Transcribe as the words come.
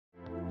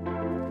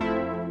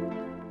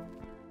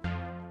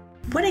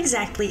What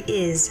exactly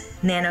is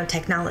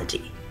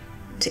nanotechnology?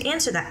 To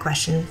answer that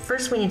question,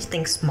 first we need to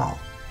think small.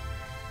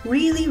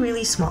 Really,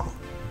 really small.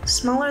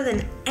 Smaller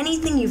than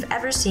anything you've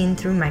ever seen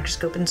through a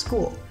microscope in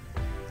school.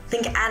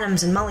 Think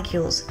atoms and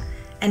molecules,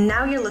 and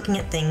now you're looking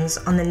at things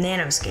on the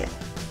nanoscale,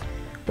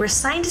 where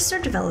scientists are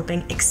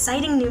developing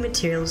exciting new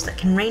materials that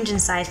can range in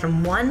size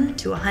from 1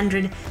 to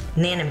 100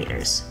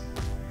 nanometers.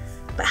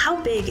 But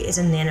how big is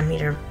a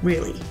nanometer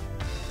really?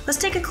 Let's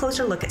take a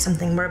closer look at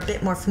something we're a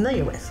bit more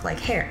familiar with, like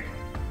hair.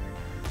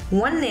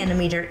 1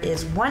 nanometer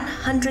is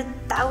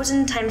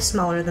 100,000 times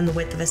smaller than the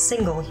width of a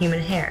single human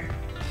hair.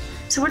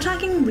 So we're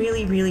talking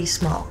really, really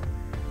small.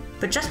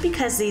 But just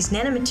because these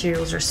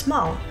nanomaterials are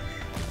small,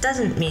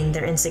 doesn't mean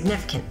they're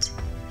insignificant.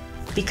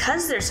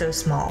 Because they're so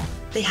small,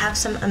 they have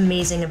some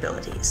amazing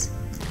abilities.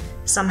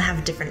 Some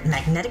have different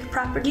magnetic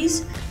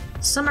properties,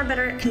 some are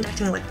better at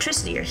conducting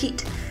electricity or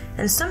heat,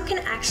 and some can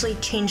actually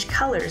change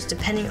colors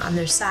depending on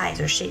their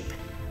size or shape.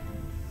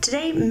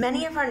 Today,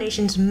 many of our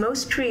nation's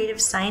most creative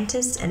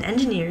scientists and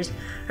engineers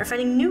are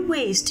finding new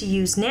ways to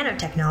use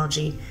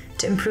nanotechnology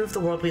to improve the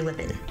world we live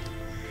in.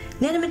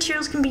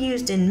 Nanomaterials can be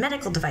used in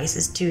medical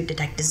devices to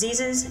detect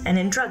diseases and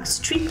in drugs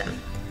to treat them.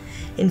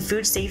 In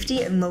food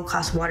safety and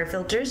low-cost water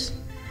filters.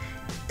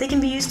 They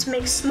can be used to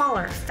make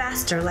smaller,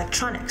 faster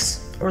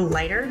electronics, or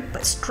lighter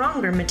but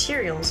stronger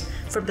materials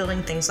for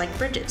building things like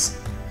bridges.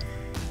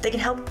 They can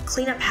help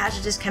clean up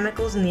hazardous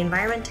chemicals in the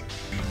environment,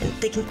 and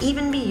they can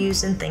even be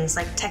used in things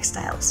like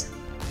textiles.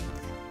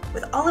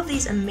 With all of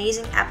these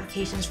amazing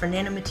applications for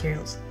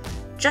nanomaterials,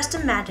 just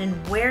imagine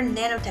where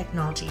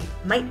nanotechnology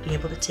might be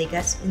able to take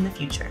us in the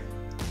future.